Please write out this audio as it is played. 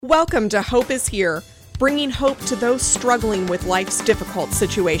Welcome to Hope is Here, bringing hope to those struggling with life's difficult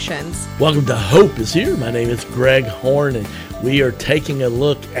situations. Welcome to Hope is Here. My name is Greg Horn, and we are taking a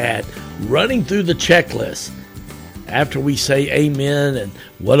look at running through the checklist. After we say amen, and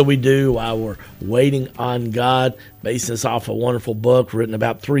what do we do while we're waiting on God? Based this off a wonderful book written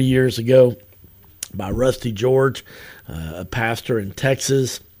about 3 years ago by Rusty George, a pastor in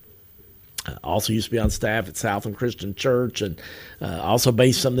Texas. Also used to be on staff at Southland Christian Church, and also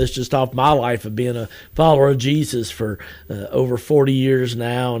based some of this just off my life of being a follower of Jesus for over 40 years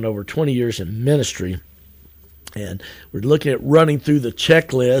now and over 20 years in ministry. And we're looking at running through the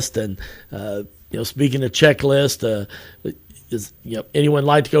checklist. And speaking of checklist, is anyone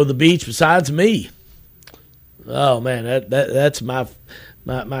like to go to the beach besides me? Oh man, that's my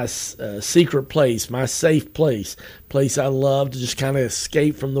secret place, my safe place I love to just kind of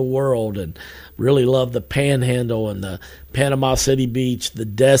escape from the world, and really love the Panhandle and the Panama City Beach, the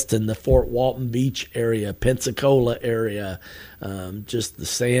Destin, the Fort Walton Beach area, Pensacola area. Just the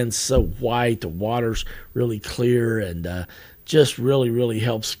sand's so white, the water's really clear, and just really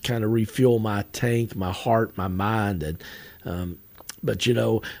helps kind of refuel my tank, my heart, my mind. And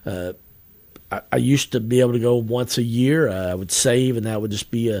I used to be able to go once a year. I would save, and that would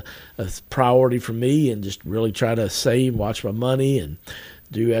just be a priority for me, and just really try to save, watch my money, and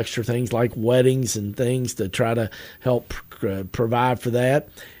do extra things like weddings and things to try to help provide for that.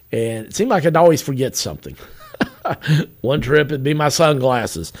 And it seemed like I'd always forget something. One trip, it'd be my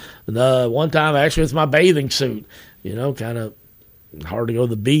sunglasses. And one time, actually, it's my bathing suit. Kind of hard to go to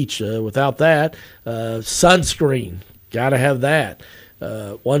the beach without that. Sunscreen, got to have that.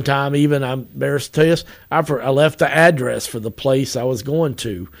 One time, even, I'm embarrassed to tell you, I left the address for the place I was going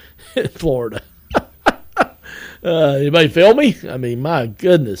to in Florida. Anybody feel me? I mean, my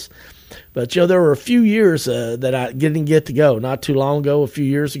goodness. But, there were a few years that I didn't get to go. Not too long ago, a few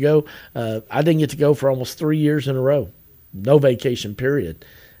years ago, I didn't get to go for almost 3 years in a row. No vacation period.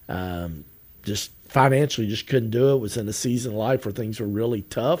 Just financially, just couldn't do it. Was in a season of life where things were really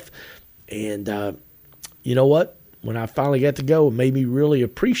tough. And you know what? When I finally got to go, it made me really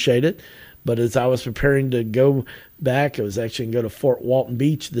appreciate it. But as I was preparing to go back, I was actually going to go to Fort Walton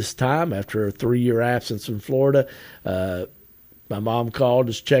Beach this time after a 3-year absence in Florida. My mom called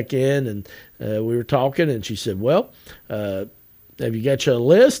to check in, and we were talking, and she said, well, have you got your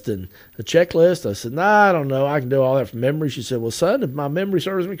list and a checklist? I said, nah, I don't know. I can do all that from memory. She said, well, son, if my memory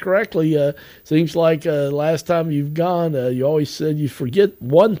serves me correctly, seems like last time you've gone, you always said you forget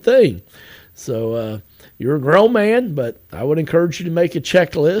one thing. So you're a grown man, but I would encourage you to make a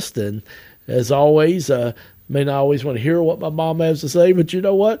checklist. And as always, may not always want to hear what my mom has to say, but you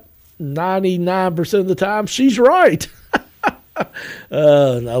know what? 99% of the time, she's right.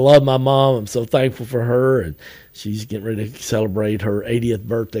 I love my mom. I'm so thankful for her, and she's getting ready to celebrate her 80th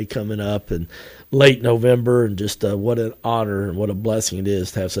birthday coming up in late November, and just what an honor and what a blessing it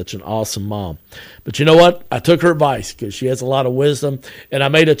is to have such an awesome mom. But you know what? I took her advice because she has a lot of wisdom, and I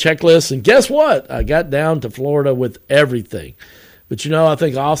made a checklist, and guess what? I got down to Florida with everything. But I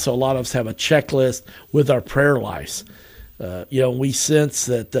think also a lot of us have a checklist with our prayer lives. We sense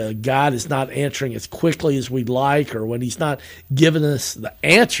that God is not answering as quickly as we'd like, or when he's not giving us the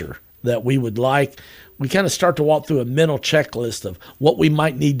answer that we would like, we kind of start to walk through a mental checklist of what we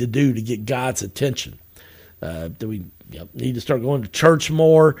might need to do to get God's attention. Do we need to start going to church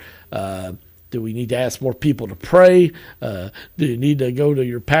more? Do we need to ask more people to pray? Do you need to go to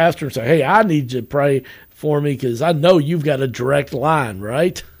your pastor and say, hey, I need you to pray for me because I know you've got a direct line,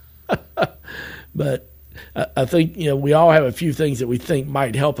 right? But I think, we all have a few things that we think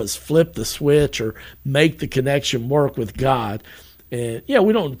might help us flip the switch or make the connection work with God. And,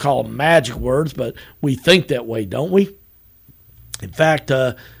 we don't call them magic words, but we think that way, don't we? In fact,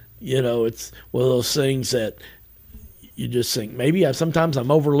 it's one of those things that you just think, maybe sometimes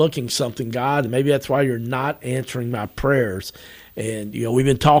I'm overlooking something, God, and maybe that's why you're not answering my prayers. And, we've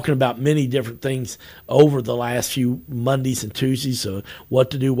been talking about many different things over the last few Mondays and Tuesdays, so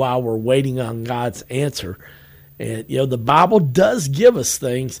what to do while we're waiting on God's answer. And, the Bible does give us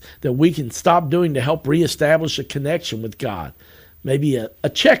things that we can stop doing to help reestablish a connection with God. Maybe a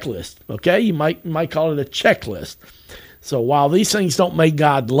checklist, okay? You might call it a checklist. So while these things don't make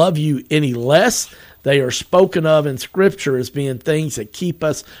God love you any less, they are spoken of in Scripture as being things that keep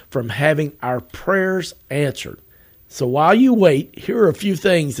us from having our prayers answered. So while you wait, here are a few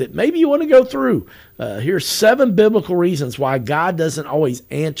things that maybe you want to go through. Here's 7 biblical reasons why God doesn't always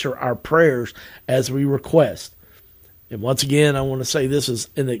answer our prayers as we request. And once again, I want to say this is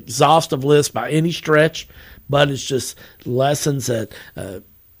an exhaustive list by any stretch, but it's just lessons that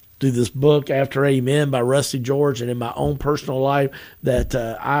through this book, After Amen by Rusty George, and in my own personal life, that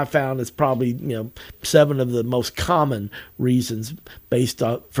I found is probably 7 of the most common reasons based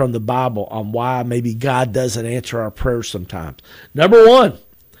from the Bible on why maybe God doesn't answer our prayers sometimes. Number 1,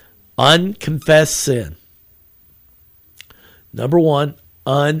 unconfessed sin. Number 1,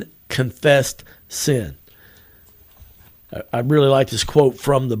 unconfessed sin. I really like this quote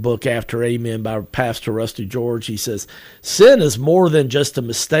from the book After Amen by Pastor Rusty George. He says, "Sin is more than just a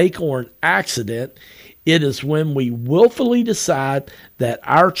mistake or an accident. It is when we willfully decide that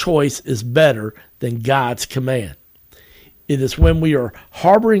our choice is better than God's command. It is when we are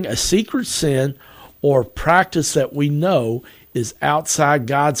harboring a secret sin or practice that we know is outside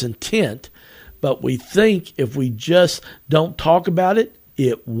God's intent, but we think if we just don't talk about it,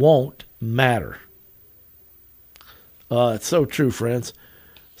 it won't matter." It's so true, friends.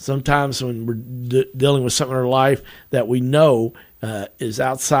 Sometimes when we're dealing with something in our life that we know is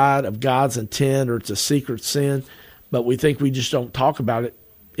outside of God's intent, or it's a secret sin, but we think we just don't talk about it,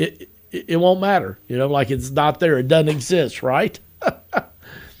 it won't matter. Like it's not there. It doesn't exist, right?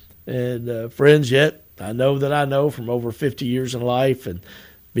 And friends, yet I know from over 50 years in life and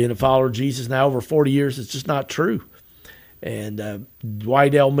being a follower of Jesus now over 40 years, it's just not true. And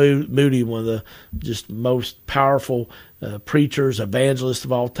Dwight L. Moody, one of the just most powerful preachers, evangelists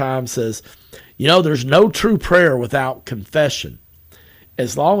of all time, says, there's no true prayer without confession.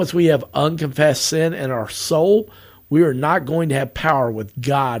 As long as we have unconfessed sin in our soul, we are not going to have power with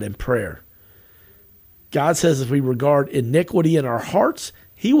God in prayer. God says if we regard iniquity in our hearts,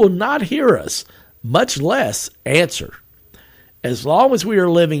 He will not hear us, much less answer. As long as we are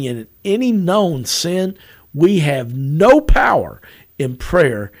living in any known sin, we have no power in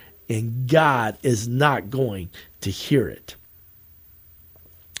prayer, and God is not going to hear it.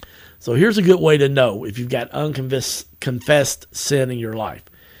 So here's a good way to know if you've got unconfessed sin in your life.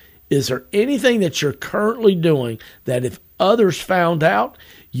 Is there anything that you're currently doing that if others found out,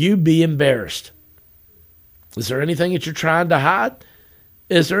 you'd be embarrassed? Is there anything that you're trying to hide?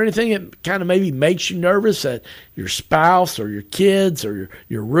 Is there anything that kind of maybe makes you nervous that your spouse or your kids or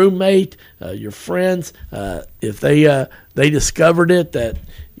your roommate, your friends, if they discovered it, that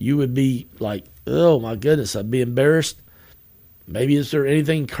you would be like, oh my goodness, I'd be embarrassed? Maybe is there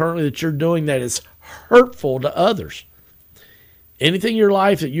anything currently that you're doing that is hurtful to others? Anything in your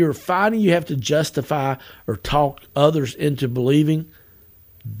life that you're finding you have to justify or talk others into believing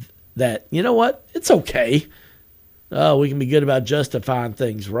that, you know what, it's okay. We can be good about justifying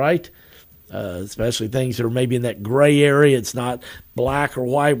things, right? Especially things that are maybe in that gray area. It's not black or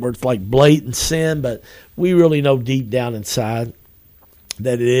white where it's like blatant sin, but we really know deep down inside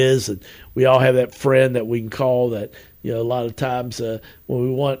that it is. And we all have that friend that we can call that, a lot of times when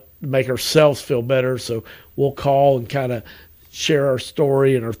we want to make ourselves feel better, so we'll call and kind of share our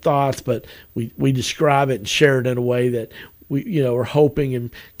story and our thoughts, but we describe it and share it in a way that we, are hoping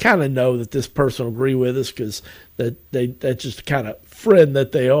and kind of know that this person will agree with us because that's just the kind of friend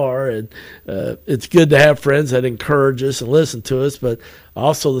that they are. And it's good to have friends that encourage us and listen to us, but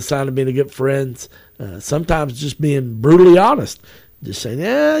also the sign of being a good friend, sometimes just being brutally honest, just saying,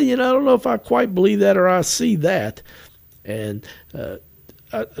 I don't know if I quite believe that or I see that. And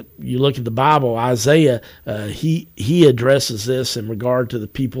you look at the Bible, Isaiah, he addresses this in regard to the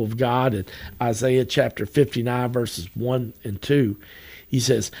people of God in Isaiah chapter 59, verses 1 and 2. He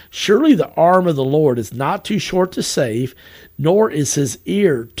says, "Surely the arm of the Lord is not too short to save, nor is His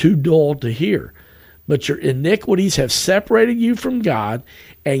ear too dull to hear. But your iniquities have separated you from God,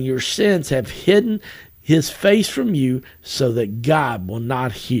 and your sins have hidden His face from you, so that God will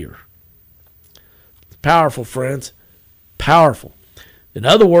not hear." Powerful, friends. Powerful. In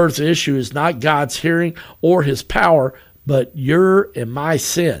other words, the issue is not God's hearing or His power, but your and my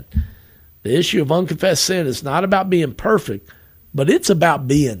sin. The issue of unconfessed sin is not about being perfect, but it's about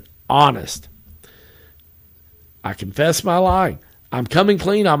being honest. I confess my lying. I'm coming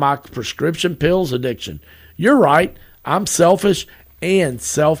clean on my prescription pills addiction. You're right. I'm selfish and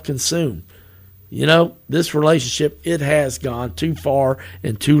self-consumed. This relationship, it has gone too far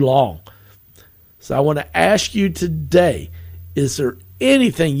and too long. So I want to ask you today, is there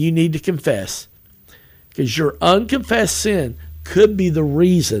anything you need to confess? Because your unconfessed sin could be the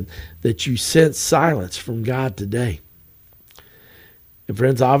reason that you sense silence from God today. And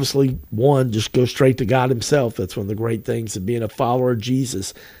friends, obviously, one, just go straight to God Himself. That's one of the great things of being a follower of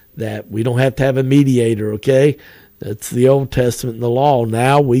Jesus, that we don't have to have a mediator, okay? That's the Old Testament and the law.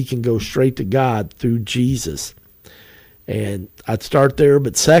 Now we can go straight to God through Jesus. And I'd start there.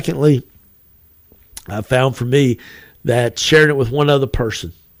 But secondly, I found for me that sharing it with one other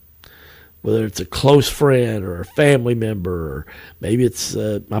person. whether it's a close friend or a family member, or maybe it's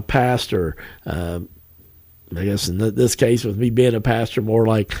my pastor. I guess in this case, with me being a pastor, more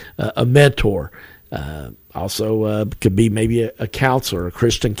like a mentor. Also could be maybe a counselor, a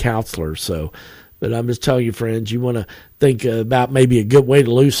Christian counselor. So, but I'm just telling you, friends, you want to think about maybe a good way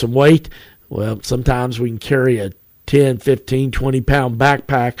to lose some weight. Well, sometimes we can carry a 10, 15, 20-pound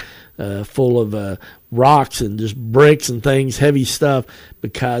backpack full of rocks and just bricks and things, heavy stuff,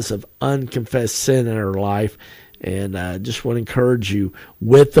 because of unconfessed sin in our life. And I just want to encourage you,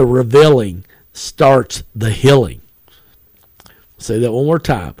 with the revealing starts the healing. I'll say that one more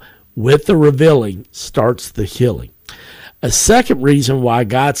time. With the revealing starts the healing. A second reason why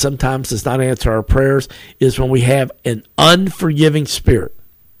God sometimes does not answer our prayers is when we have an unforgiving spirit.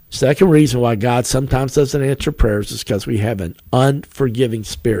 Second reason why God sometimes doesn't answer prayers is because we have an unforgiving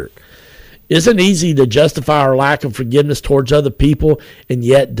spirit. Isn't it easy to justify our lack of forgiveness towards other people and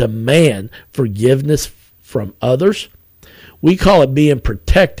yet demand forgiveness from others? We call it being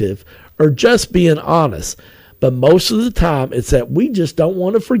protective or just being honest. But most of the time, it's that we just don't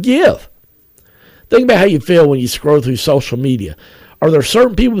want to forgive. Think about how you feel when you scroll through social media. Are there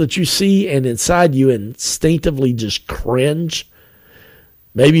certain people that you see and inside you instinctively just cringe?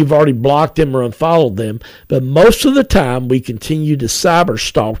 Maybe you've already blocked them or unfollowed them, but most of the time we continue to cyber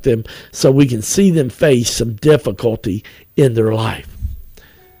stalk them so we can see them face some difficulty in their life.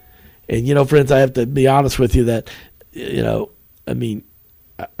 And, friends, I have to be honest with you that,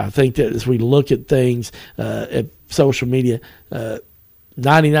 I think that as we look at things at social media,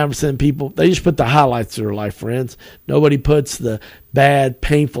 99% of people, they just put the highlights of their life, friends. Nobody puts the bad,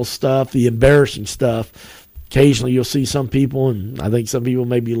 painful stuff, the embarrassing stuff. Occasionally you'll see some people, and I think some people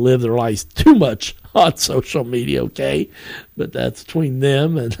maybe live their lives too much on social media, okay? But that's between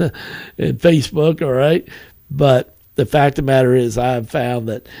them and Facebook, all right? But the fact of the matter is I've found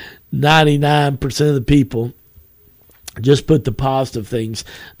that 99% of the people just put the positive things,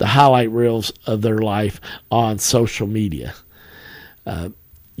 the highlight reels of their life on social media. I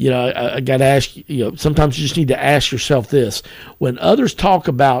got to ask you, sometimes you just need to ask yourself this. When others talk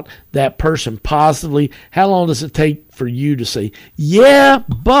about that person positively, how long does it take for you to say, yeah,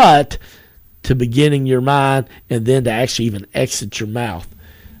 but, to begin in your mind and then to actually even exit your mouth?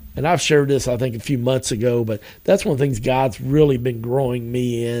 And I've shared this, I think, a few months ago, but that's one of the things God's really been growing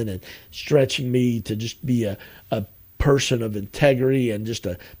me in and stretching me to just be a person of integrity and just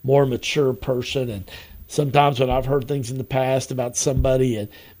a more mature person. And sometimes when I've heard things in the past about somebody and,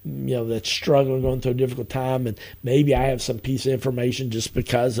 that's struggling, going through a difficult time, and maybe I have some piece of information just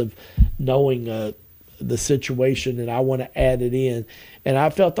because of knowing the situation and I want to add it in. And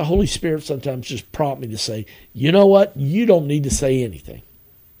I felt the Holy Spirit sometimes just prompt me to say, you know what? You don't need to say anything.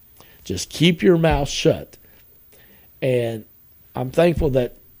 Just keep your mouth shut. And I'm thankful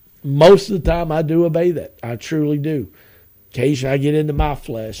that most of the time I do obey that. I truly do. Occasionally I get into my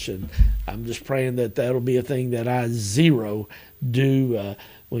flesh, and I'm just praying that that'll be a thing that I do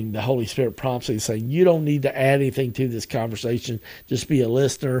when the Holy Spirit prompts me, saying, you don't need to add anything to this conversation. Just be a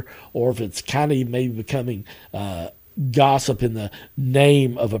listener. Or if it's kind of maybe becoming gossip in the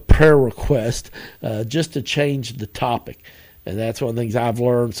name of a prayer request, just to change the topic. And that's one of the things I've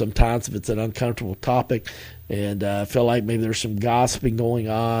learned sometimes if it's an uncomfortable topic and I feel like maybe there's some gossiping going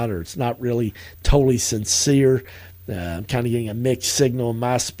on or it's not really totally sincere. I'm kind of getting a mixed signal in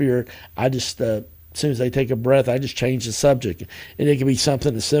my spirit. I just, as soon as they take a breath, I just change the subject. And it can be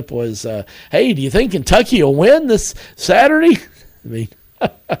something as simple as, hey, do you think Kentucky will win this Saturday? I mean,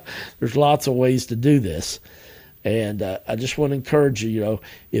 there's lots of ways to do this. And I just want to encourage you,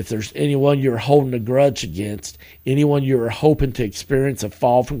 if there's anyone you're holding a grudge against, anyone you're hoping to experience a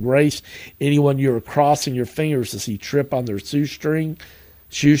fall from grace, anyone you're crossing your fingers to see trip on their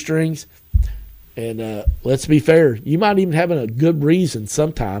shoestrings, and let's be fair, you might even have a good reason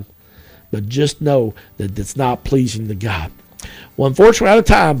sometime, but just know that it's not pleasing to God. Well, unfortunately, we're out of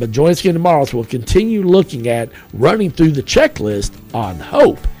time, but join us again tomorrow as we'll continue looking at running through the checklist on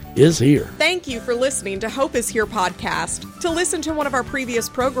Hope is Here. Thank you for listening to Hope is Here podcast. To listen to one of our previous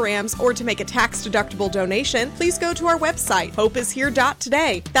programs or to make a tax-deductible donation, please go to our website,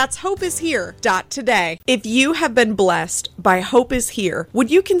 hopeishere.today. That's hopeishere.today. If you have been blessed by Hope is Here, would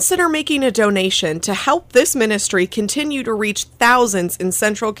you consider making a donation to help this ministry continue to reach thousands in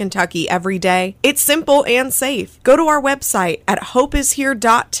Central Kentucky every day? It's simple and safe. Go to our website at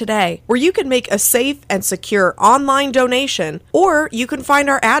hopeishere.today, where you can make a safe and secure online donation, or you can find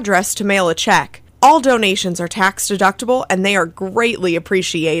our address to mail a check. All donations are tax deductible and they are greatly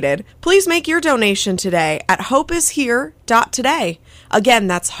appreciated. Please make your donation today at hopeishere.today. Again,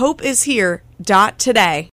 that's hopeishere.today.